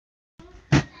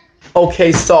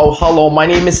Okay, so hello, my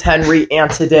name is Henry,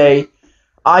 and today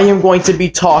I am going to be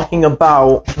talking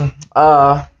about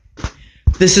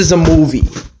this is a movie,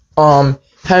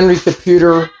 Henry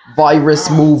Computer Virus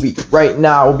movie right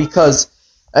now because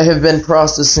I have been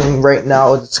processing right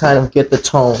now to kind of get the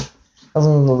tone. I'm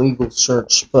in the legal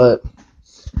search, but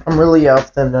I'm really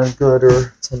out to no good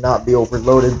or to not be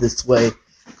overloaded this way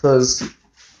because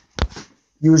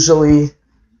usually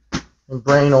my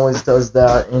brain always does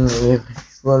that and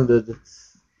it's limited.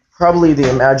 Probably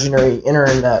the imaginary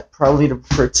internet, probably to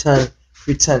pretend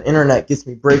internet gets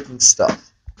me breaking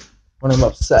stuff when I'm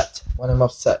upset.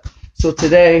 So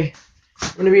today,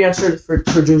 I'm going to be answered for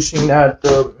producing that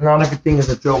not everything is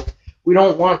a joke. We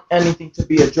don't want anything to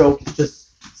be a joke. It's just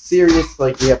serious.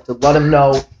 Like, you have to let them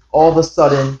know all of a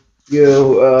sudden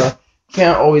you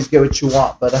can't always get what you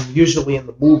want. But I'm usually in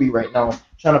the movie right now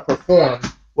trying to perform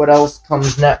what else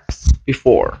comes next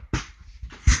before.